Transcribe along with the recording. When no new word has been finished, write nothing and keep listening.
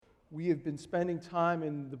We have been spending time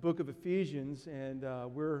in the book of Ephesians, and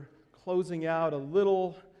we're closing out a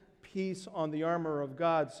little piece on the armor of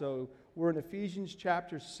God. So we're in Ephesians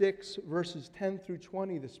chapter 6, verses 10 through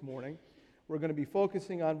 20 this morning. We're going to be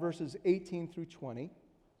focusing on verses 18 through 20.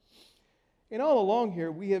 And all along here,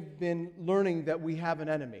 we have been learning that we have an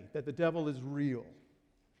enemy, that the devil is real.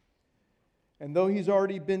 And though he's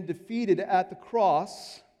already been defeated at the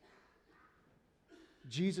cross,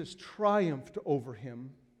 Jesus triumphed over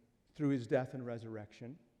him through his death and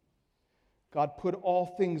resurrection. God put all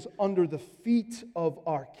things under the feet of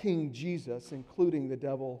our King Jesus, including the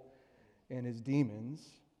devil and his demons.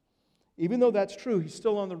 Even though that's true, he's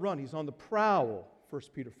still on the run. He's on the prowl, 1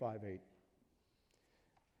 Peter 5:8.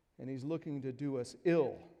 And he's looking to do us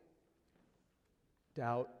ill.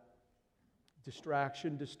 Doubt,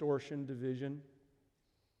 distraction, distortion, division,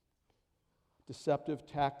 deceptive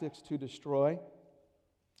tactics to destroy.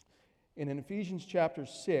 And in Ephesians chapter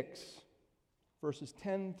 6, verses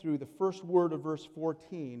 10 through the first word of verse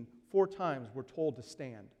 14, 4 times we're told to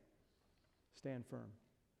stand. Stand firm.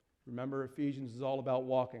 Remember, Ephesians is all about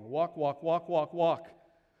walking. Walk, walk, walk, walk, walk.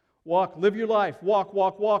 Walk, live your life. Walk,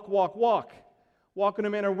 walk, walk, walk, walk. Walk in a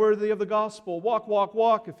manner worthy of the gospel. Walk, walk,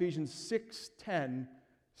 walk. Ephesians 6:10,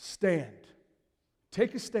 stand.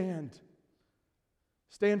 Take a stand.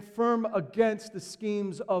 Stand firm against the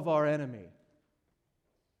schemes of our enemy.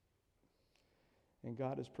 And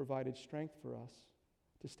God has provided strength for us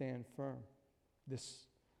to stand firm. This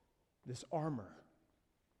armor.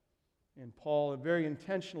 And Paul very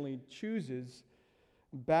intentionally chooses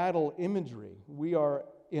battle imagery. We are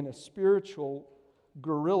in a spiritual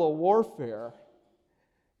guerrilla warfare.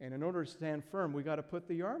 And in order to stand firm, we got to put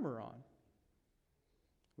the armor on.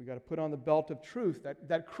 We got to put on the belt of truth,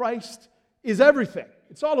 that Christ is everything.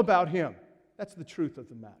 It's all about Him. That's the truth of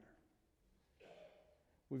the matter.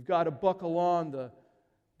 We've got to buckle on the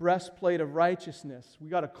breastplate of righteousness. We've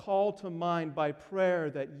got to call to mind by prayer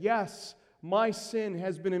that, yes, my sin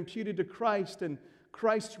has been imputed to Christ, and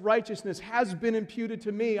Christ's righteousness has been imputed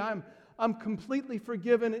to me. I'm completely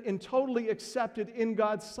forgiven and totally accepted in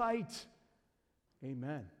God's sight.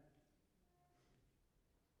 Amen.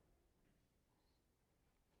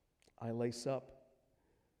 I lace up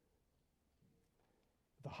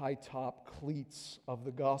the high-top cleats of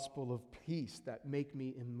the gospel of peace that make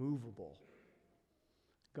me immovable.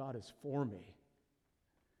 God is for me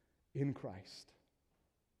in Christ.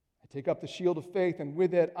 I take up the shield of faith, and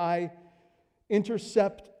with it I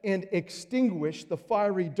intercept and extinguish the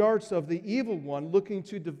fiery darts of the evil one looking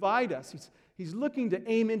to divide us. He's looking to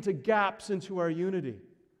aim into gaps into our unity,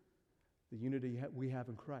 the unity we have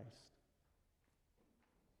in Christ.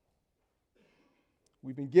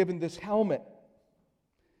 We've been given this helmet,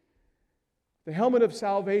 the helmet of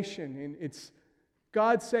salvation, and it's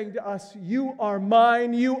God saying to us, you are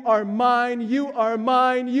mine, you are mine, you are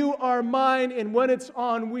mine, you are mine, and when it's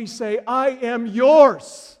on, we say, I am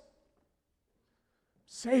yours.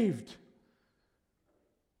 Saved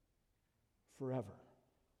forever.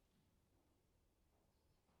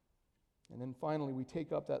 And then finally, we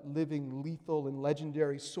take up that living, lethal, and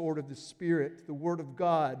legendary sword of the Spirit, the Word of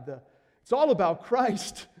God. It's all about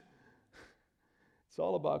Christ. It's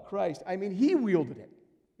all about Christ. I mean, He wielded it,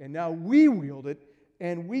 and now we wield it,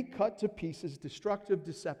 and we cut to pieces destructive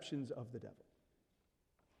deceptions of the devil.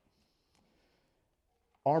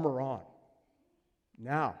 Armor on.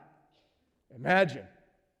 Now, imagine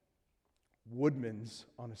Woodman's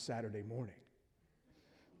on a Saturday morning.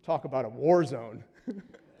 Talk about a war zone.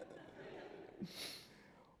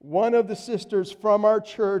 One of the sisters from our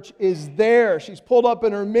church is there. She's pulled up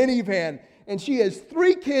in her minivan, and she has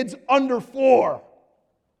 3 kids under 4.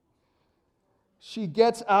 She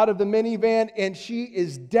gets out of the minivan, and she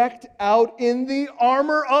is decked out in the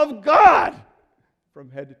armor of God from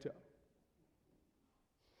head to toe.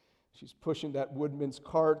 She's pushing that Woodman's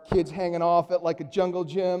cart, kids hanging off it like a jungle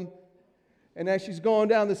gym. And as she's going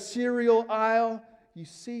down the cereal aisle, you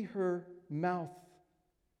see her mouth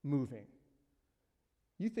moving.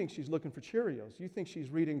 You think she's looking for Cheerios. You think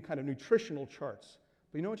she's reading kind of nutritional charts.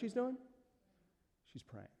 But you know what she's doing? She's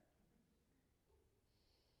praying.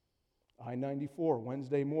 I-94,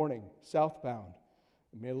 Wednesday morning, southbound.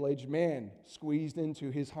 A middle-aged man squeezed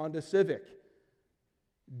into his Honda Civic,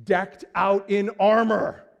 decked out in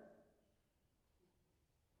armor.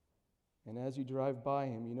 And as you drive by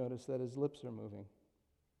him, you notice that his lips are moving.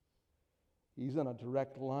 He's on a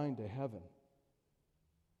direct line to heaven.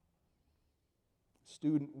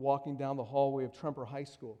 Student walking down the hallway of Tremper High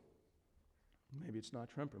School. Maybe it's not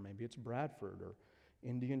Tremper, maybe it's Bradford or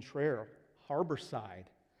Indian Trail, Harborside,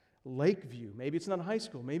 Lakeview. Maybe it's not high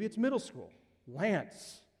school, maybe it's middle school.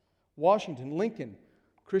 Lance, Washington, Lincoln,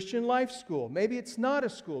 Christian Life School. Maybe it's not a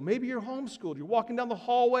school. Maybe you're homeschooled. You're walking down the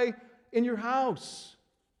hallway in your house.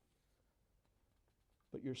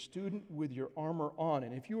 But you're a student with your armor on.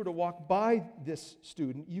 And if you were to walk by this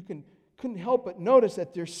student, you couldn't help but notice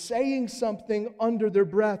that they're saying something under their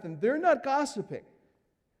breath. And they're not gossiping.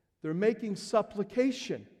 They're making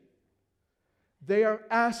supplication. They are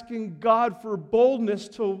asking God for boldness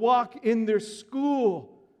to walk in their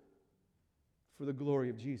school for the glory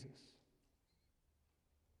of Jesus.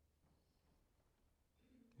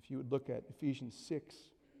 If you would look at Ephesians 6,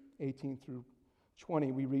 18 through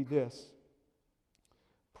 20, we read this.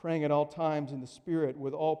 Praying at all times in the Spirit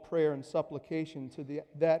with all prayer and supplication to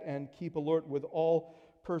that end, keep alert with all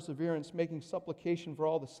perseverance, making supplication for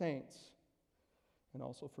all the saints, and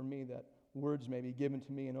also for me, that words may be given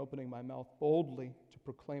to me in opening my mouth boldly to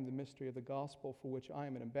proclaim the mystery of the gospel, for which I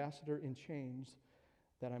am an ambassador in chains,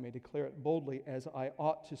 that I may declare it boldly as I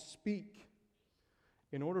ought to speak.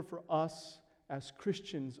 In order for us as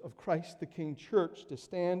Christians of Christ the King Church to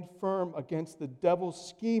stand firm against the devil's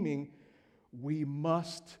scheming, we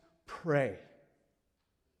must pray.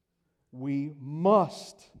 We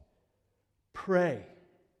must pray.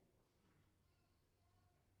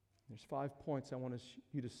 There's 5 points I want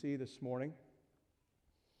you to see this morning.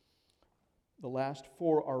 The last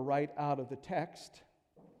 4 are right out of the text,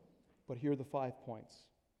 but here are the 5 points.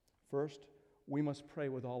 First, we must pray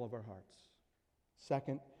with all of our hearts.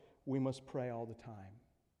 Second, we must pray all the time.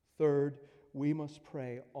 Third, we must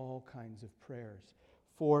pray all kinds of prayers.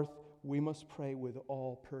 Fourth, we must pray with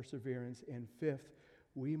all perseverance. And fifth,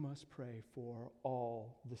 we must pray for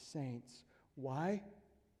all the saints. Why?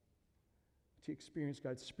 To experience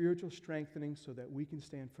God's spiritual strengthening so that we can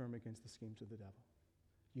stand firm against the schemes of the devil.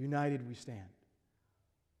 United we stand.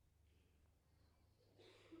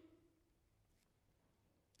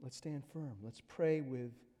 Let's stand firm. Let's pray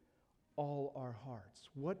with all our hearts.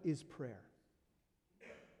 What is prayer?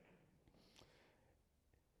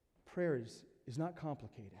 Prayer is not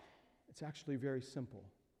complicated. It's actually very simple.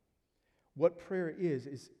 What prayer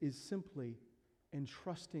is simply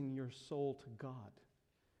entrusting your soul to God.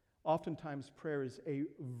 Oftentimes, prayer is a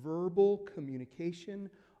verbal communication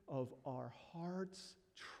of our heart's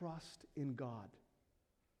trust in God.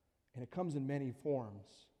 And it comes in many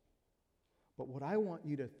forms. But what I want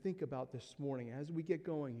you to think about this morning as we get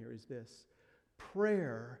going here is this.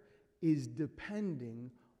 Prayer is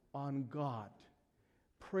depending on God.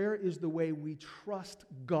 Prayer is the way we trust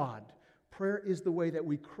God. Prayer is the way that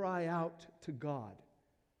we cry out to God.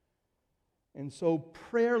 And so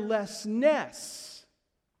prayerlessness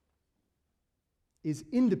is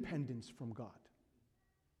independence from God.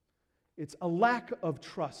 It's a lack of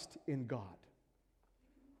trust in God.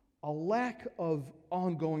 A lack of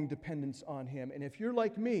ongoing dependence on Him. And if you're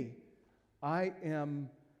like me, I'm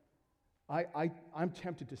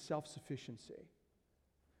tempted to self-sufficiency.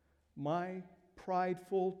 My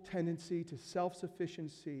prideful tendency to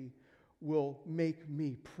self-sufficiency will make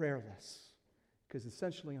me prayerless, because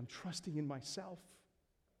essentially I'm trusting in myself.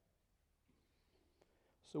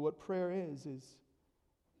 So what prayer is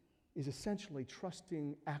essentially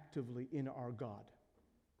trusting actively in our God,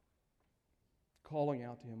 calling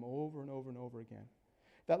out to Him over and over and over again.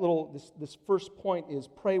 This first point is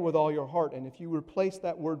pray with all your heart, and if you replace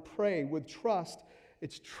that word pray with trust,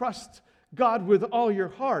 it's trust God with all your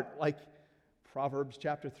heart, like Proverbs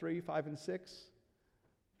chapter 3, 5, and 6.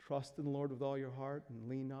 Trust in the Lord with all your heart and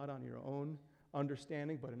lean not on your own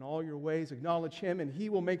understanding, but in all your ways acknowledge Him, and He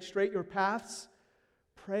will make straight your paths.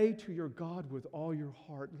 Pray to your God with all your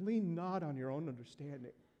heart. Lean not on your own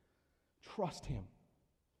understanding. Trust Him.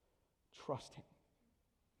 Trust Him.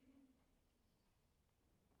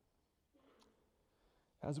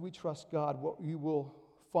 As we trust God, what you will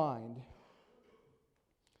find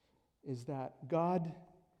is that God,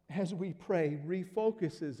 as we pray,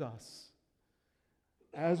 refocuses us.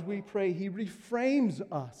 As we pray, He reframes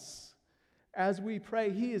us. As we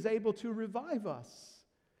pray, He is able to revive us.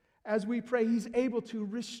 As we pray, He's able to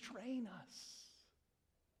restrain us.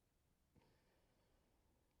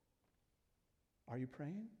 Are you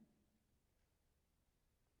praying?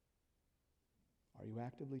 Are you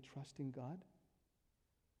actively trusting God?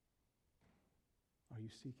 Are you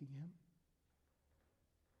seeking Him?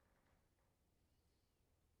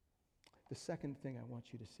 The second thing I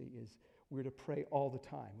want you to see is we're to pray all the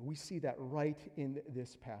time. We see that right in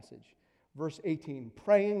this passage. Verse 18,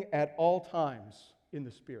 praying at all times in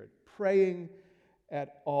the Spirit. Praying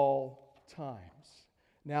at all times.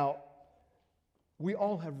 Now, we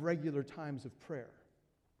all have regular times of prayer.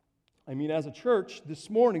 I mean, as a church, this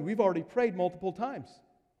morning, we've already prayed multiple times.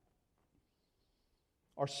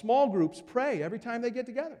 Our small groups pray every time they get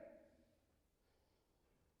together.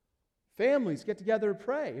 Families get together to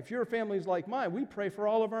pray. If your family's like mine, we pray for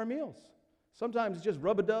all of our meals. Sometimes it's just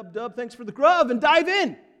rub-a-dub-dub, thanks for the grub, and dive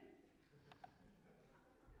in.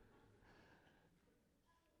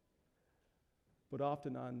 But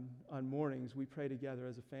often on mornings, we pray together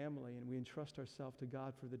as a family, and we entrust ourselves to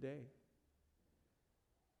God for the day.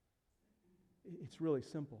 It's really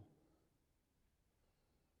simple.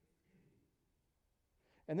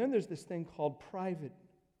 And then there's this thing called private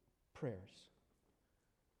prayers.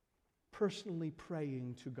 Personally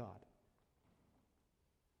praying to God.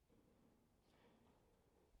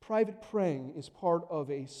 Private praying is part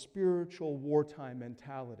of a spiritual wartime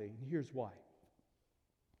mentality. And here's why.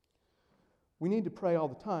 We need to pray all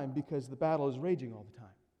the time because the battle is raging all the time.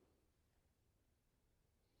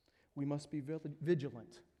 We must be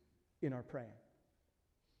vigilant in our praying.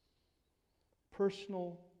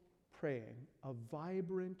 Personal praying, a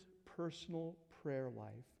vibrant personal prayer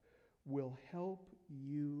life, will help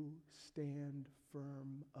you stand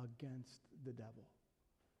firm against the devil.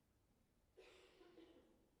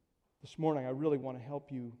 This morning, I really want to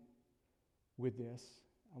help you with this.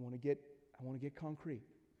 I want to get concrete.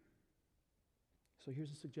 So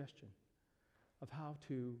here's a suggestion of how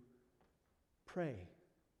to pray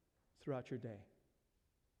throughout your day.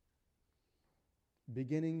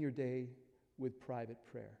 Beginning your day with private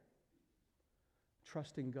prayer.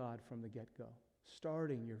 Trusting God from the get-go.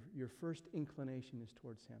 Starting, your first inclination is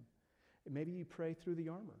towards Him. Maybe you pray through the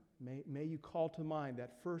armor. May you call to mind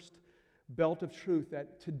that first belt of truth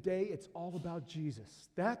that today it's all about Jesus.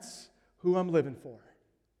 That's who I'm living for.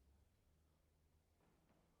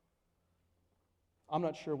 I'm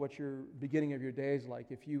not sure what your beginning of your day is like.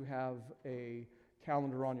 If you have a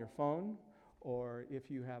calendar on your phone, or if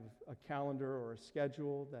you have a calendar or a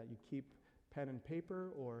schedule that you keep pen and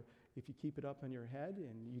paper, or if you keep it up in your head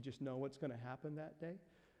and you just know what's going to happen that day.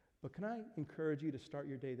 But can I encourage you to start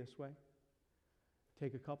your day this way?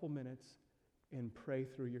 Take a couple minutes and pray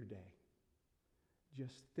through your day.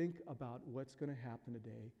 Just think about what's going to happen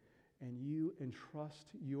today, and you entrust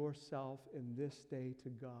yourself in this day to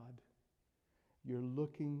God. You're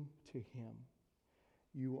looking to Him.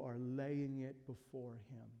 You are laying it before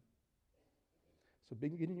Him. So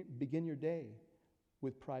begin your day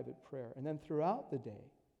with private prayer. And then throughout the day,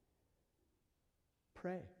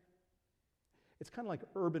 pray. It's kind of like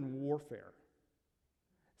urban warfare.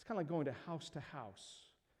 It's kind of like going to house,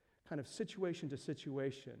 kind of situation to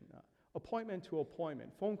situation, appointment to appointment,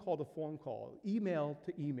 phone call to phone call, email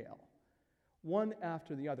to email, one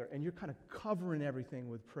after the other. And you're kind of covering everything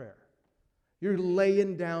with prayer. You're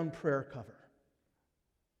laying down prayer cover.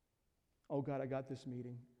 Oh God, I got this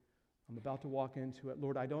meeting. I'm about to walk into it.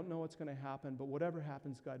 Lord, I don't know what's going to happen, but whatever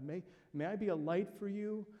happens, God, may I be a light for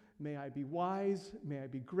you. May I be wise. May I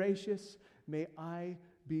be gracious. May I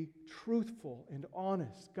be truthful and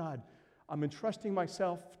honest. God, I'm entrusting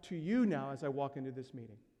myself to you now as I walk into this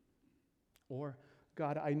meeting. Or,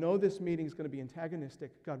 God, I know this meeting is going to be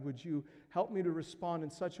antagonistic. God, would you help me to respond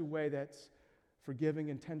in such a way that's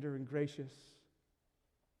forgiving and tender and gracious?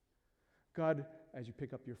 God, as you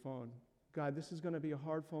pick up your phone, God, this is going to be a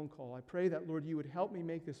hard phone call. I pray that, Lord, you would help me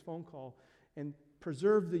make this phone call and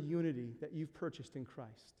preserve the unity that you've purchased in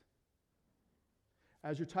Christ.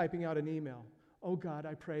 As you're typing out an email, oh God,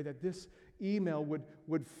 I pray that this email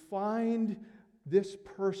would find this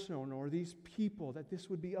person or these people, that this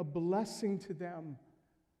would be a blessing to them,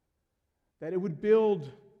 that it would build,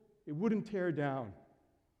 it wouldn't tear down.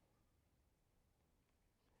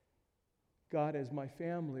 God, as my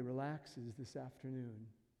family relaxes this afternoon,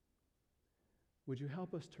 would you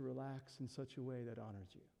help us to relax in such a way that honors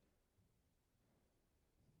you?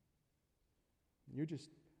 You're just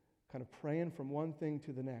kind of praying from one thing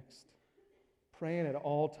to the next, praying at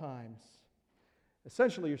all times.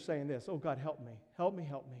 Essentially, you're saying this: oh God, help me, help me,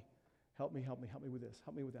 help me, help me, help me, help me with this,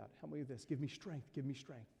 help me with that, help me with this, give me strength, give me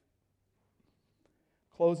strength.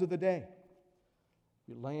 Close of the day.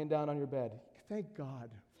 You're laying down on your bed. Thank God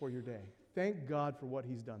for your day. Thank God for what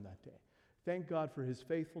He's done that day. Thank God for His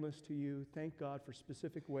faithfulness to you. Thank God for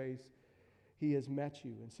specific ways He has met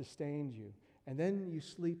you and sustained you. And then you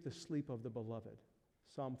sleep the sleep of the beloved.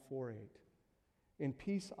 Psalm 4:8. In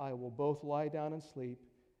peace I will both lie down and sleep,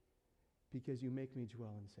 because you make me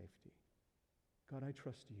dwell in safety. God, I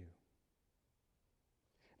trust you.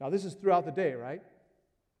 Now this is throughout the day, right?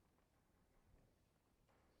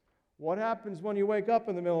 What happens when you wake up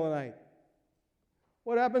in the middle of the night?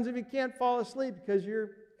 What happens if you can't fall asleep because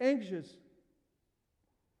you're anxious?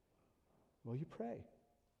 Well, you pray.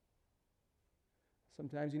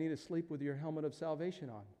 Sometimes you need to sleep with your helmet of salvation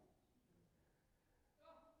on,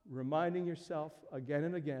 reminding yourself again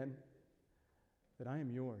and again that I am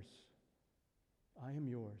yours. I am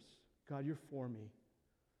yours. God, you're for me.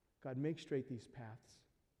 God, make straight these paths.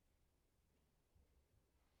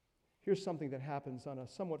 Here's something that happens on a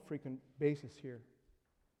somewhat frequent basis here.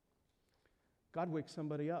 God wakes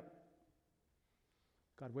somebody up.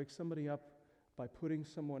 God wakes somebody up by putting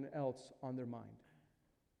someone else on their mind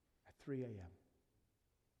at 3 a.m.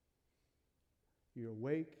 You're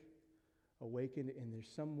awakened, and there's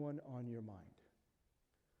someone on your mind.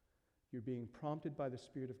 You're being prompted by the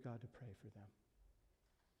Spirit of God to pray for them.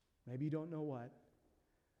 Maybe you don't know what,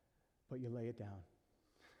 but you lay it down.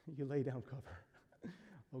 You lay down cover.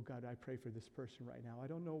 Oh God, I pray for this person right now. I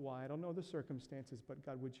don't know why. I don't know the circumstances, but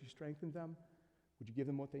God, would you strengthen them? Would you give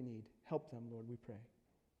them what they need? Help them, Lord, we pray.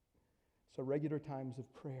 So regular times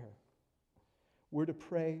of prayer. We're to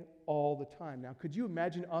pray all the time. Now, could you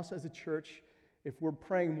imagine us as a church if we're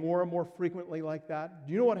praying more and more frequently like that?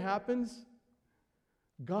 Do you know what happens?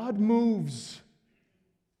 God moves.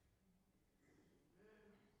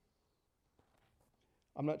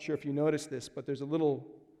 I'm not sure if you noticed this, but there's a little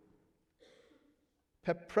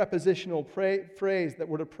prepositional phrase that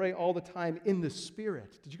we're to pray all the time in the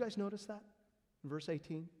Spirit. Did you guys notice that? In verse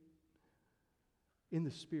 18? In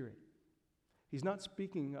the Spirit. He's not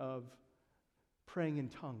speaking of praying in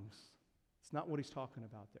tongues. It's not what he's talking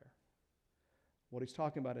about there. What he's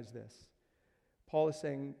talking about is this. Paul is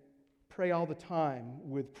saying, pray all the time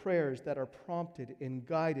with prayers that are prompted and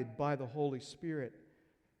guided by the Holy Spirit.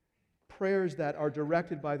 Prayers that are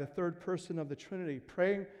directed by the third person of the Trinity.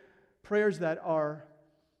 Prayers that are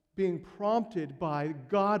being prompted by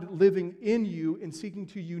God living in you and seeking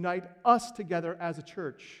to unite us together as a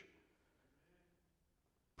church.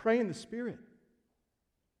 Pray in the Spirit.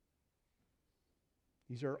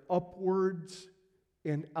 These are upwards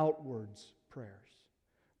and outwards prayers.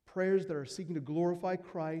 Prayers that are seeking to glorify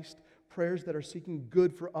Christ. Prayers that are seeking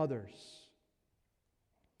good for others.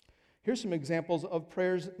 Here's some examples of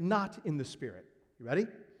prayers not in the Spirit. You ready?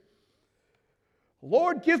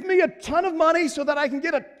 Lord, give me a ton of money so that I can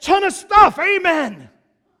get a ton of stuff. Amen.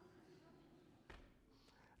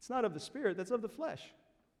 It's not of the Spirit, that's of the flesh.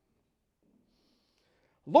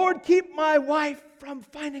 Lord, keep my wife from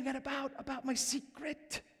finding out about my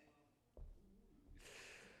secret.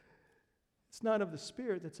 It's not of the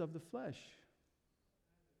Spirit, that's of the flesh.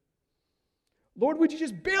 Lord, would you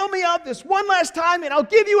just bail me out this one last time and I'll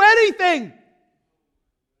give you anything?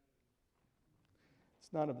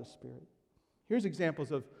 It's not of the Spirit. Here's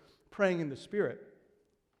examples of praying in the Spirit.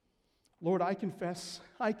 Lord, I confess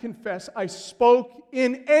I spoke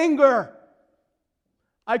in anger.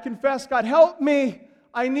 I confess, God, help me.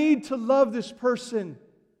 I need to love this person.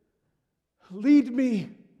 Lead me.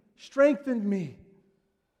 Strengthen me.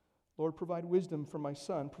 Lord, provide wisdom for my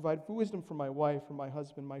son. Provide wisdom for my wife, for my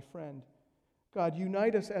husband, my friend. God,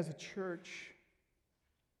 unite us as a church.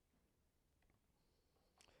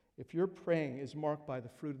 If your praying is marked by the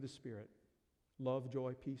fruit of the Spirit, love,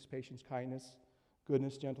 joy, peace, patience, kindness,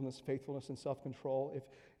 goodness, gentleness, faithfulness, and self-control,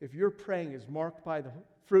 if your praying is marked by the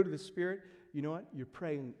fruit of the Spirit, you know what? You're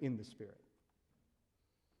praying in the Spirit.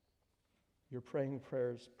 You're praying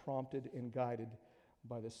prayers prompted and guided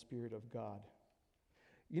by the Spirit of God.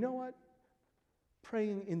 You know what?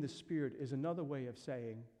 Praying in the Spirit is another way of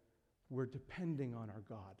saying we're depending on our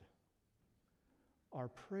God. Our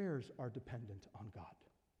prayers are dependent on God.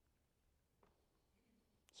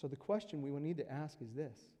 So the question we will need to ask is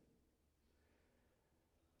this.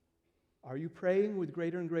 Are you praying with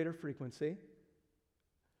greater and greater frequency?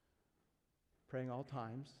 Praying all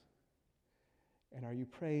times? And are you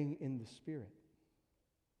praying in the Spirit?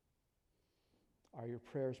 Are your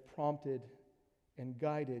prayers prompted and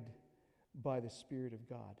guided by the Spirit of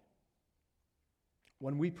God?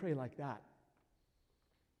 When we pray like that,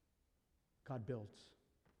 God builds,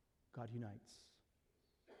 God unites.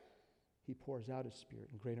 He pours out His Spirit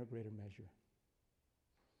in greater and greater measure.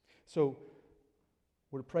 So,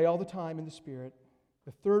 we're to pray all the time in the Spirit.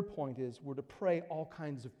 The third point is we're to pray all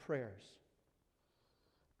kinds of prayers.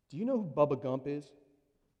 Do you know who Bubba Gump is?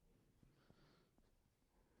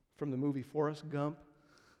 From the movie Forrest Gump.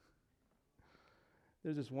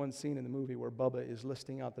 There's this one scene in the movie where Bubba is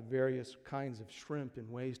listing out the various kinds of shrimp and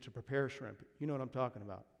ways to prepare shrimp. You know what I'm talking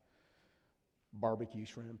about. Barbecue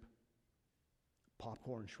shrimp,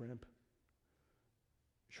 popcorn shrimp,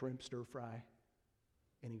 shrimp stir fry,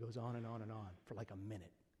 and he goes on and on and on for like a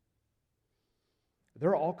minute. There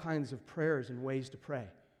are all kinds of prayers and ways to pray.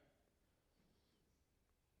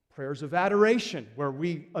 Prayers of adoration, where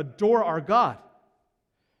we adore our God.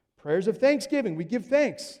 Prayers of thanksgiving, we give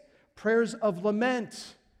thanks. Prayers of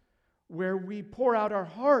lament, where we pour out our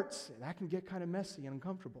hearts. That can get kind of messy and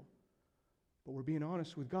uncomfortable, but we're being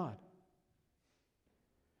honest with God.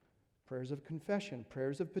 prayers of confession,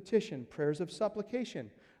 prayers of petition, prayers of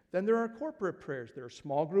supplication. Then there are corporate prayers. There are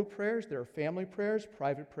small group prayers. There are family prayers,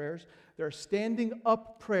 private prayers. There are standing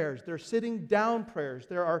up prayers. There are sitting down prayers.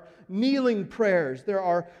 There are kneeling prayers. There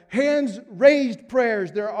are hands raised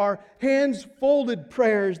prayers. There are hands folded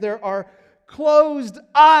prayers. There are closed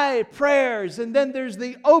eye prayers. And then there's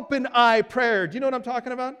the open eye prayer. Do you know what I'm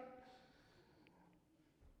talking about?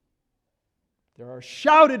 There are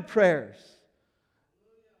shouted prayers.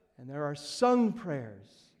 And there are sung prayers.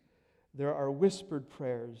 There are whispered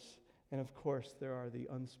prayers, and of course, there are the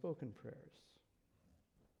unspoken prayers.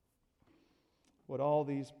 What all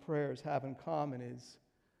these prayers have in common is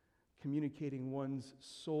communicating one's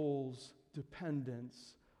soul's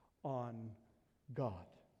dependence on God.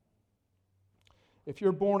 If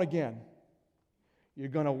you're born again, you're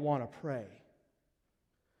going to want to pray.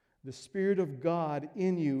 The Spirit of God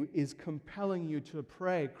in you is compelling you to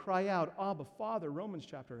pray. Cry out, Abba, Father, Romans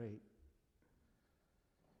chapter 8.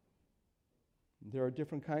 There are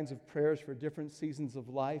different kinds of prayers for different seasons of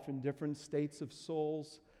life and different states of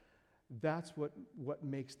souls. That's what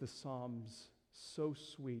makes the Psalms so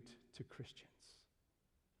sweet to Christians.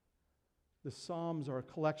 The Psalms are a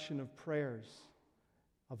collection of prayers,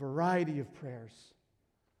 a variety of prayers,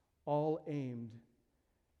 all aimed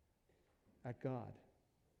at God.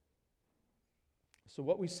 So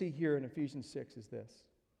what we see here in Ephesians 6 is this: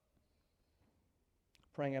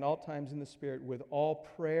 praying at all times in the Spirit with all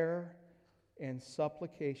prayer and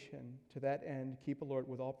supplication. To that end, keep the Lord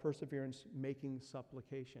with all perseverance, making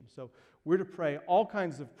supplication. So we're to pray all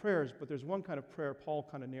kinds of prayers, but there's one kind of prayer Paul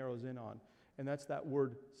kind of narrows in on, and that's that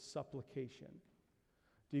word supplication.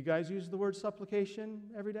 Do you guys use the word supplication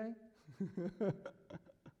every day?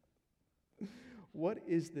 What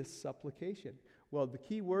is this supplication? Well, the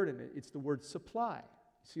key word in it, it's the word supply.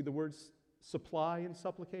 See the words supply and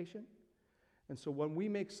supplication? And so when we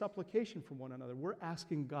make supplication for one another, we're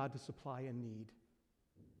asking God to supply a need.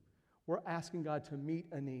 We're asking God to meet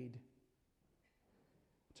a need,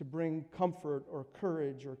 to bring comfort or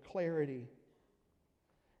courage or clarity.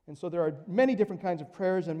 And so there are many different kinds of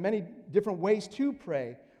prayers and many different ways to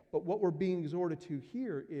pray, but what we're being exhorted to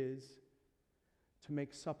here is to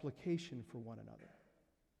make supplication for one another,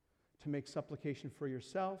 to make supplication for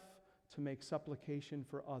yourself, to make supplication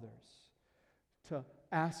for others, to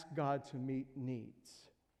ask God to meet needs.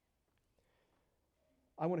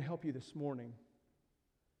 I want to help you this morning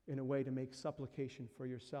in a way to make supplication for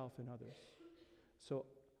yourself and others. So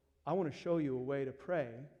I want to show you a way to pray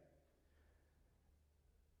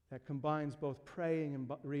that combines both praying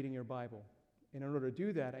and reading your Bible. And in order to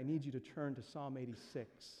do that, I need you to turn to Psalm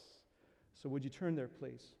 86. So would you turn there,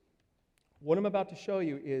 please? What I'm about to show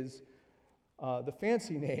you is, the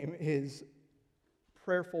fancy name is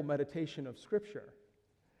Prayerful Meditation of Scripture.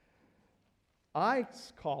 I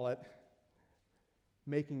call it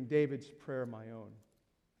Making David's Prayer My Own.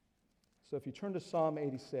 So if you turn to Psalm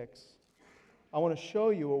 86, I want to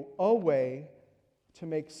show you a way to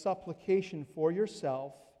make supplication for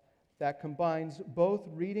yourself that combines both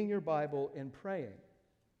reading your Bible and praying.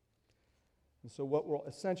 And so what we'll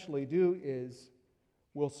essentially do is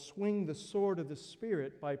we'll swing the sword of the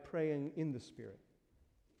Spirit by praying in the Spirit.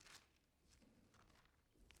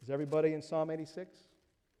 Is everybody in Psalm 86?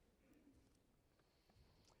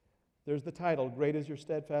 There's the title, Great is Your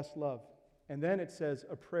Steadfast Love. And then it says,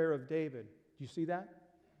 a prayer of David. Do you see that?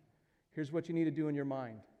 Here's what you need to do in your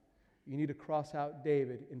mind. You need to cross out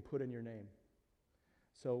David and put in your name.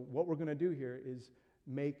 So what we're going to do here is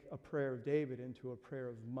make a prayer of David into a prayer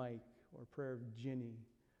of Mike, or a prayer of Ginny,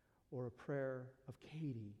 or a prayer of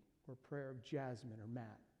Katie, or a prayer of Jasmine or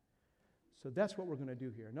Matt. So that's what we're going to do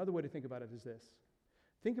here. Another way to think about it is this.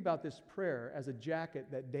 Think about this prayer as a jacket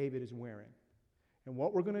that David is wearing. And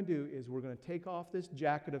what we're going to do is we're going to take off this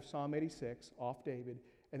jacket of Psalm 86, off David,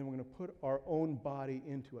 and then we're going to put our own body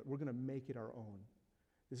into it. We're going to make it our own.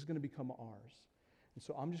 This is going to become ours. And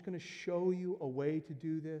so I'm just going to show you a way to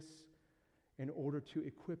do this in order to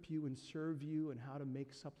equip you and serve you and how to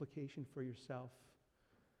make supplication for yourself.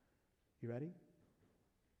 You ready?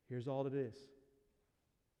 Here's all it is.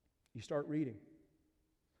 You start reading.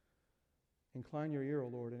 Incline your ear, O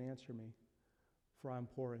Lord, and answer me, for I am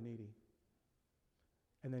poor and needy.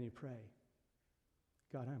 And then you pray,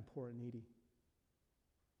 God, I'm poor and needy.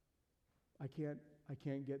 I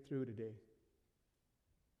can't get through today.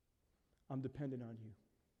 I'm dependent on you.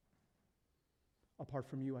 Apart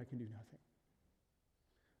from you, I can do nothing.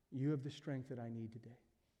 You have the strength that I need today.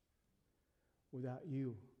 Without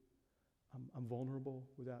you, I'm vulnerable.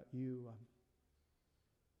 Without you,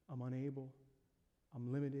 I'm unable.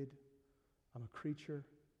 I'm limited. I'm a creature.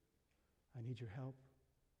 I need your help.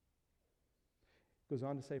 Goes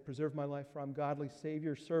on to say, preserve my life, for I'm godly,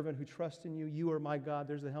 Savior, servant who trusts in you. You are my God.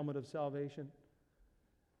 There's the helmet of salvation.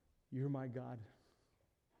 You're my God.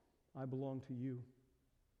 I belong to you.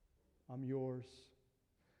 I'm yours.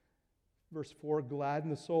 Verse 4, gladden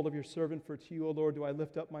the soul of your servant, for to you, O Lord, do I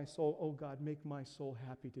lift up my soul. O God, make my soul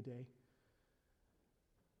happy today.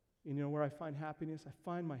 You know where I find happiness? I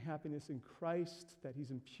find my happiness in Christ, that He's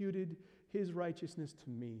imputed His righteousness to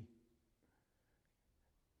me.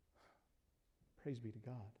 Praise be to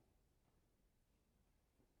God.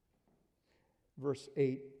 Verse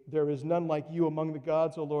 8, there is none like you among the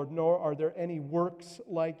gods, O Lord, nor are there any works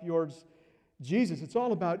like yours. Jesus, it's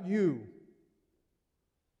all about you.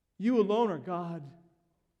 You alone are God.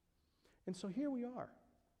 And so here we are.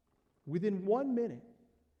 Within 1 minute,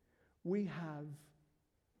 we have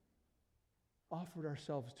offered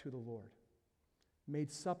ourselves to the Lord,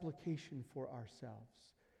 made supplication for ourselves,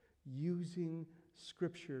 using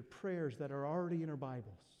Scripture, prayers that are already in our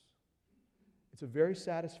Bibles. It's a very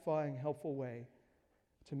satisfying, helpful way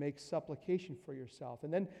to make supplication for yourself,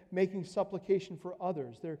 and then making supplication for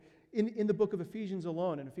others. There, in the book of Ephesians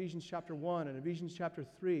alone, in Ephesians chapter 1 and Ephesians chapter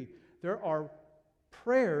 3, there are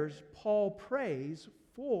prayers Paul prays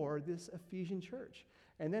for this Ephesian church.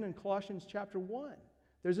 And then in Colossians chapter 1,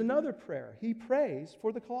 there's another prayer. He prays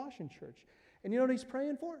for the Colossian church. And you know what he's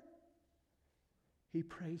praying for? He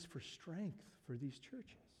prays for strength for these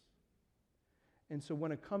churches. And so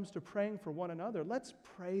when it comes to praying for one another, let's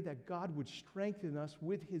pray that God would strengthen us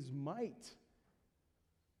with His might.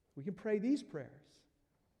 We can pray these prayers.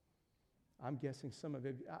 I'm guessing some of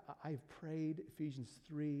you, I've prayed Ephesians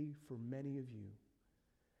 3 for many of you,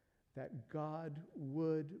 that God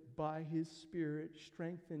would, by His Spirit,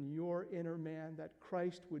 strengthen your inner man, that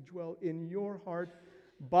Christ would dwell in your heart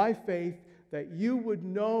by faith, that you would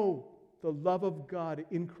know the love of God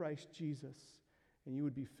in Christ Jesus, and you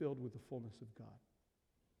would be filled with the fullness of God.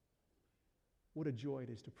 What a joy it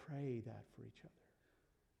is to pray that for each other.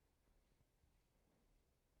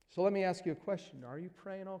 So let me ask you a question. Are you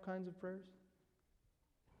praying all kinds of prayers?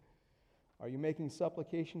 Are you making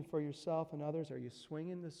supplication for yourself and others? Are you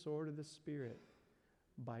swinging the sword of the Spirit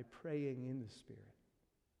by praying in the Spirit?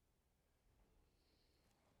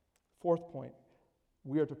 Fourth point,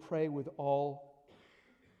 we are to pray with all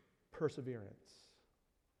perseverance.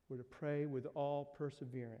 We're to pray with all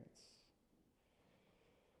perseverance.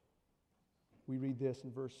 We read this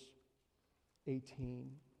in verse 18.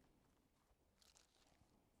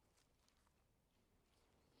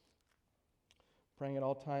 Praying at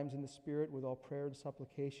all times in the Spirit with all prayer and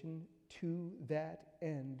supplication. To that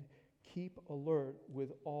end, keep alert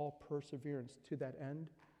with all perseverance. To that end,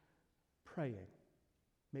 praying,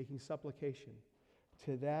 making supplication.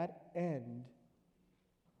 To that end,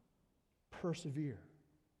 persevere.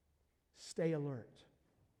 Stay alert.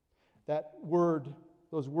 That word,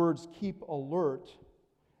 those words, keep alert,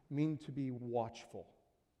 mean to be watchful.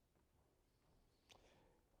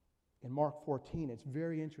 In Mark 14, it's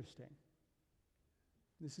very interesting.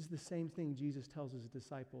 This is the same thing Jesus tells His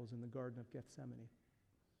disciples in the Garden of Gethsemane.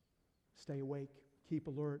 Stay awake, keep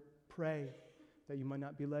alert, pray that you might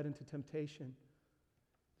not be led into temptation.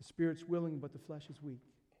 The spirit's willing, but the flesh is weak.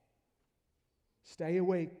 Stay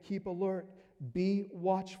awake, keep alert, be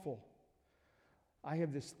watchful. I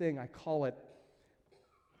have this thing, I call it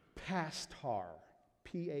PASTAR,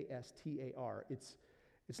 P-A-S-T-A-R.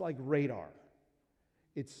 It's like radar.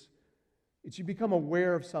 It's you become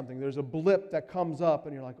aware of something. There's a blip that comes up,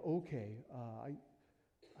 and you're like, okay,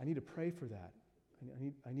 I need to pray for that.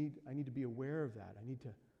 I need to be aware of that. I need to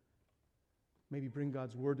maybe bring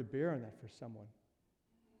God's word to bear on that for someone.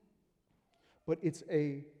 But it's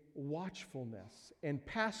a watchfulness, and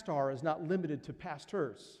PASTAR is not limited to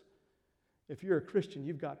pastors. If you're a Christian,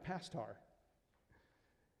 you've got PASTAR.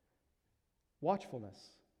 Watchfulness,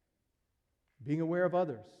 being aware of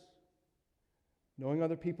others, knowing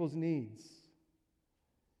other people's needs,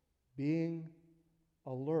 being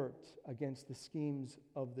alert against the schemes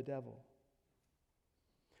of the devil.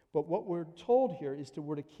 But what we're told here is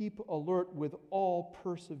we're to keep alert with all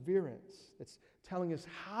perseverance. It's telling us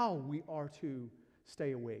how we are to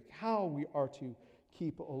stay awake, how we are to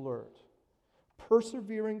keep alert.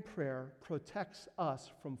 Persevering prayer protects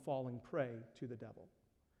us from falling prey to the devil.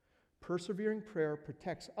 Persevering prayer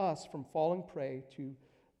protects us from falling prey to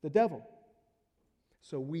the devil.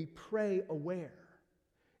 So we pray aware,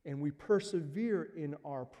 and we persevere in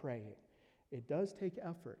our praying. It does take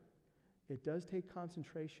effort. It does take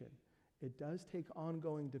concentration. It does take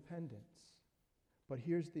ongoing dependence. But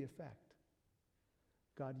here's the effect.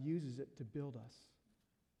 God uses it to build us,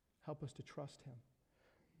 help us to trust Him.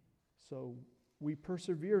 So we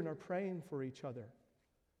persevere in our praying for each other.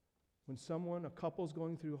 When a couple's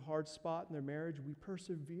going through a hard spot in their marriage, we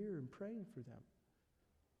persevere in praying for them.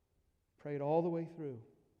 Pray it all the way through.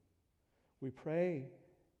 We pray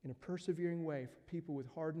in a persevering way for people with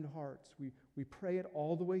hardened hearts. We pray it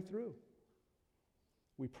all the way through.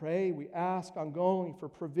 We pray, we ask ongoing for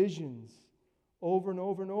provisions over and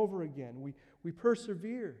over and over again. We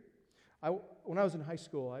persevere. When I was in high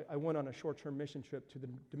school, I went on a short-term mission trip to the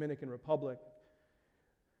Dominican Republic.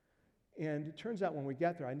 And it turns out when we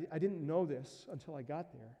got there, I didn't know this until I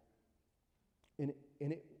got there.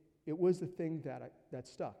 And it was the thing that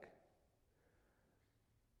stuck.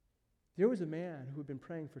 There was a man who had been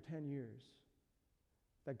praying for 10 years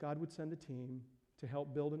that God would send a team to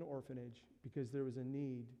help build an orphanage because there was a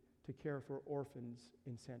need to care for orphans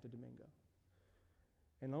in Santo Domingo.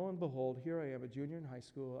 And lo and behold, here I am, a junior in high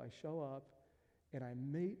school. I show up, and I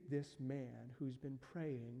meet this man who's been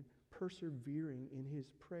praying, persevering in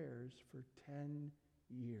his prayers for 10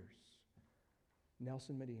 years.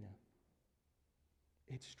 Nelson Medina.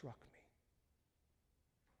 It struck me.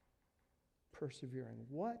 Persevering.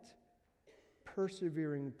 What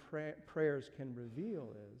persevering prayers can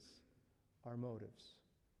reveal is our motives.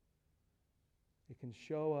 It can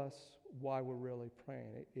show us why we're really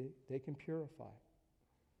praying. They can purify.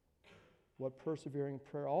 What persevering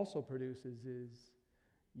prayer also produces is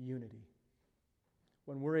unity.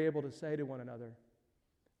 When we're able to say to one another,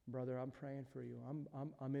 brother, I'm praying for you.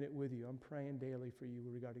 I'm in it with you. I'm praying daily for you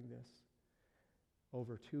regarding this.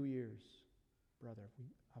 Over 2 years, brother,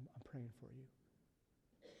 I'm praying for you.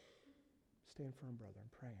 Stand firm, brother.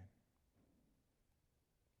 I'm praying.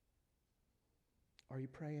 Are you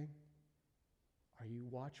praying? Are you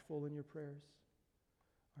watchful in your prayers?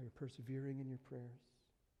 Are you persevering in your prayers?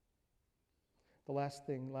 The last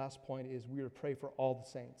point is we are to pray for all the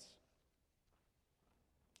saints.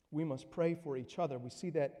 We must pray for each other. We see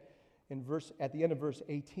that at the end of verse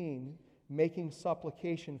 18, making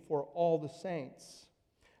supplication for all the saints.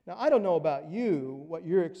 Now, I don't know about you, what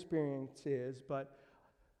your experience is, but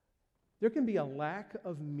there can be a lack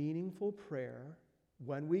of meaningful prayer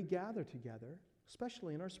when we gather together,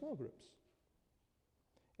 especially in our small groups.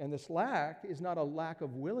 And this lack is not a lack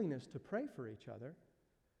of willingness to pray for each other.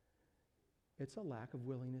 It's a lack of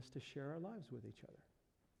willingness to share our lives with each other.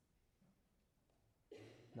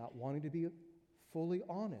 Not wanting to be fully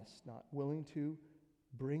honest, not willing to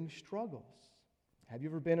bring struggles. Have you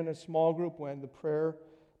ever been in a small group when the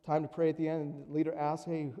time to pray at the end, and the leader asks,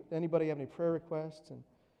 hey, anybody have any prayer requests? And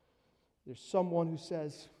there's someone who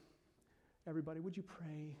says, everybody, would you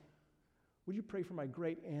pray? Would you pray for my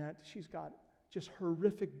great aunt? She's got just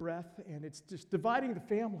horrific breath, and it's just dividing the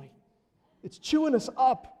family. It's chewing us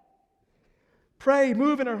up. Pray,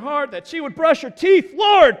 move in her heart that she would brush her teeth.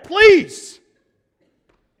 Lord, please.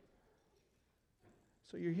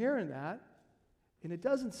 So you're hearing that, and it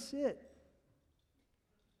doesn't sit.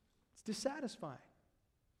 It's dissatisfying.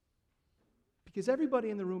 Because everybody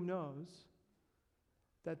in the room knows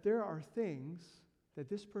that there are things that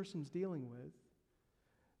this person's dealing with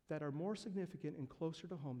that are more significant and closer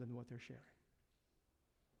to home than what they're sharing.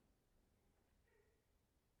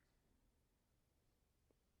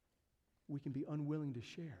 We can be unwilling to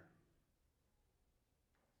share.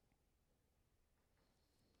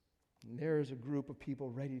 And there is a group of people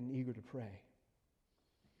ready and eager to pray.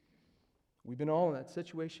 We've been all in that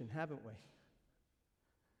situation, haven't we?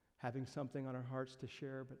 Having something on our hearts to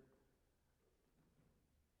share, but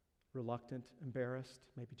reluctant, embarrassed,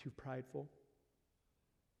 maybe too prideful.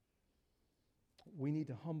 We need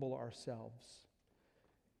to humble ourselves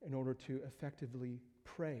in order to effectively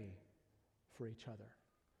pray for each other.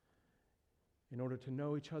 In order to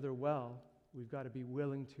know each other well, we've got to be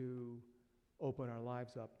willing to open our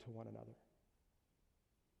lives up to one another.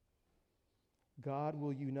 God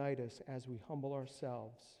will unite us as we humble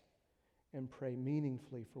ourselves and pray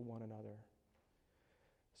meaningfully for one another.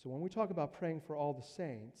 So when we talk about praying for all the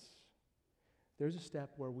saints, there's a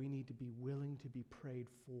step where we need to be willing to be prayed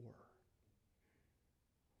for.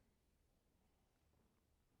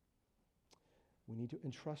 We need to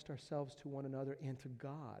entrust ourselves to one another and to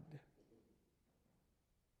God.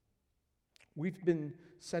 We've been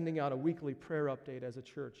sending out a weekly prayer update as a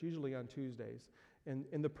church, usually on Tuesdays. And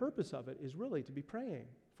the purpose of it is really to be praying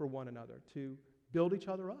for one another, to build each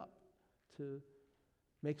other up, to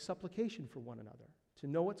make supplication for one another, to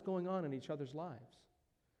know what's going on in each other's lives.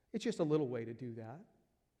 It's just a little way to do that.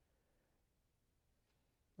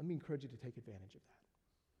 Let me encourage you to take advantage of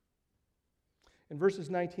that. In verses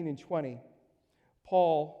 19 and 20,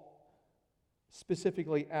 Paul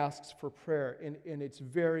specifically asks for prayer, and it's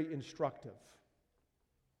very instructive.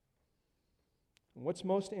 And what's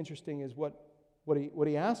most interesting is what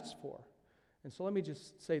he asks for. And so let me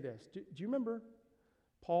just say this. Do you remember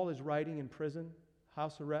Paul is writing in prison,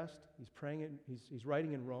 house arrest? He's praying. He's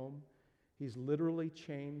writing in Rome. He's literally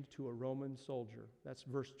chained to a Roman soldier. That's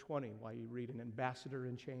verse 20, why you read an ambassador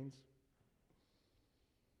in chains.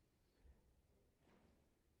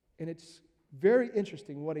 And it's very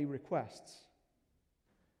interesting what he requests.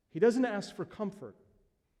 He doesn't ask for comfort.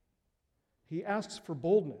 He asks for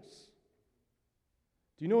boldness.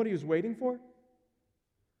 Do you know what he was waiting for?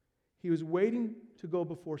 He was waiting to go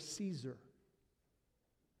before Caesar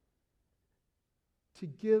to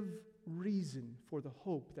give reason for the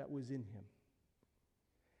hope that was in him.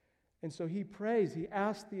 And so he prays, he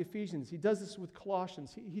asks the Ephesians, he does this with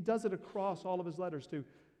Colossians, he does it across all of his letters to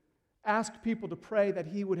ask people to pray that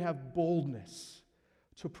he would have boldness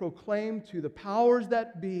to proclaim to the powers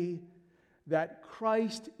that be that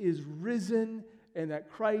Christ is risen and that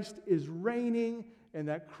Christ is reigning and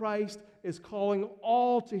that Christ is calling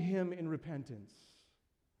all to him in repentance.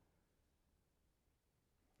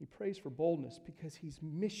 He prays for boldness because he's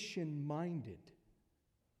mission-minded.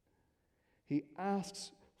 He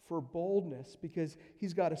asks for boldness because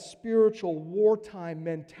he's got a spiritual wartime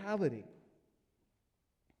mentality.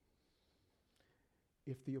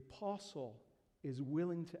 If the apostle is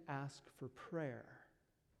willing to ask for prayer,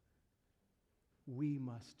 we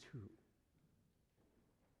must too.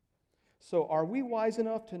 So, are we wise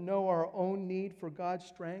enough to know our own need for God's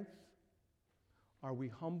strength? Are we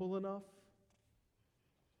humble enough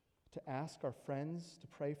to ask our friends to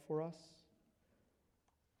pray for us?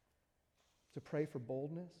 To pray for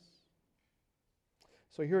boldness?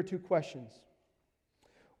 So, here are two questions.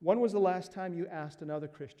 When was the last time you asked another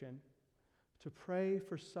Christian to pray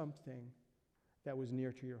for something that was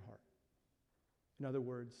near to your heart? In other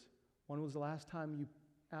words, when was the last time you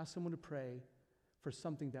asked someone to pray for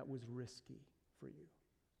something that was risky for you?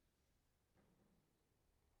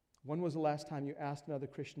 When was the last time you asked another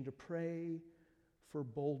Christian to pray for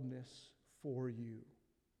boldness for you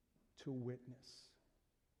to witness?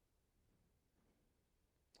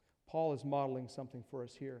 Paul is modeling something for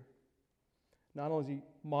us here. Not only he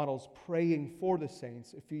models praying for the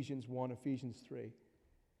saints, Ephesians 1, Ephesians 3,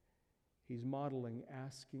 he's modeling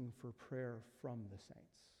asking for prayer from the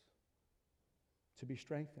saints to be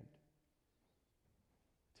strengthened,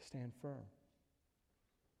 to stand firm.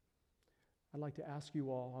 I'd like to ask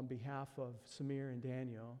you all on behalf of Samir and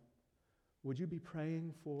Daniel, would you be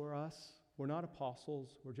praying for us? We're not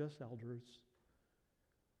apostles, we're just elders.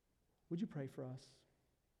 Would you pray for us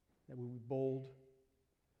that we would be bold,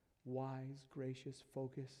 wise, gracious,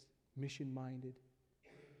 focused, mission-minded?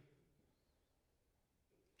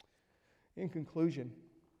 In conclusion,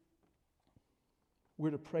 we're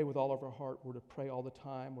to pray with all of our heart. We're to pray all the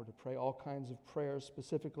time. We're to pray all kinds of prayers,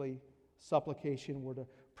 specifically supplication. We're to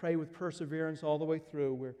pray with perseverance all the way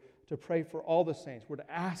through. We're to pray for all the saints. We're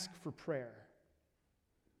to ask for prayer.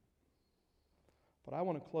 But I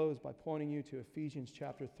want to close by pointing you to Ephesians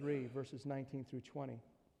chapter 3, verses 19 through 20.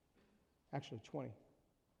 Actually, 20.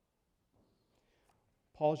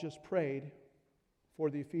 Paul's just prayed for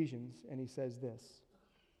the Ephesians, and he says this.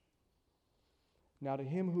 Now to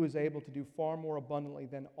him who is able to do far more abundantly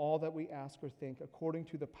than all that we ask or think, according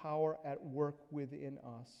to the power at work within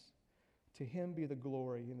us, to him be the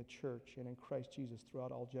glory in the church and in Christ Jesus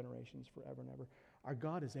throughout all generations, forever and ever. Our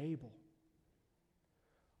God is able.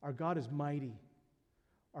 Our God is mighty.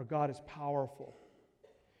 Our God is powerful.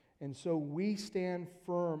 And so we stand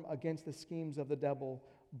firm against the schemes of the devil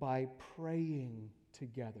by praying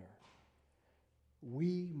together.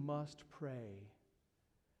 We must pray.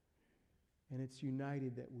 And it's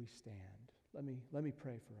united that we stand. Let me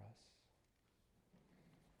pray for us.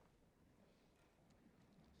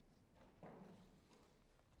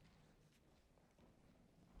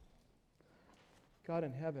 God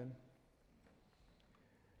in heaven,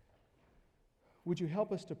 would you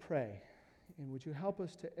help us to pray? And would you help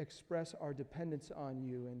us to express our dependence on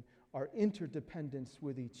you and our interdependence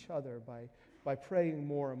with each other by praying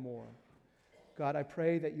more and more? God, I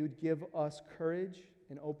pray that you'd give us courage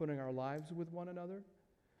in opening our lives with one another,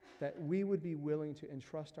 that we would be willing to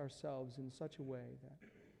entrust ourselves in such a way that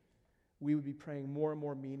we would be praying more and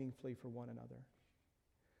more meaningfully for one another.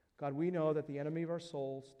 God, we know that the enemy of our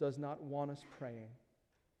souls does not want us praying,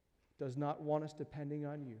 does not want us depending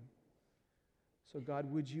on you. So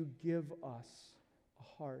God, would you give us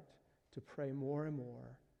a heart to pray more and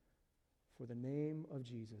more for the name of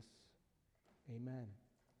Jesus? Amen.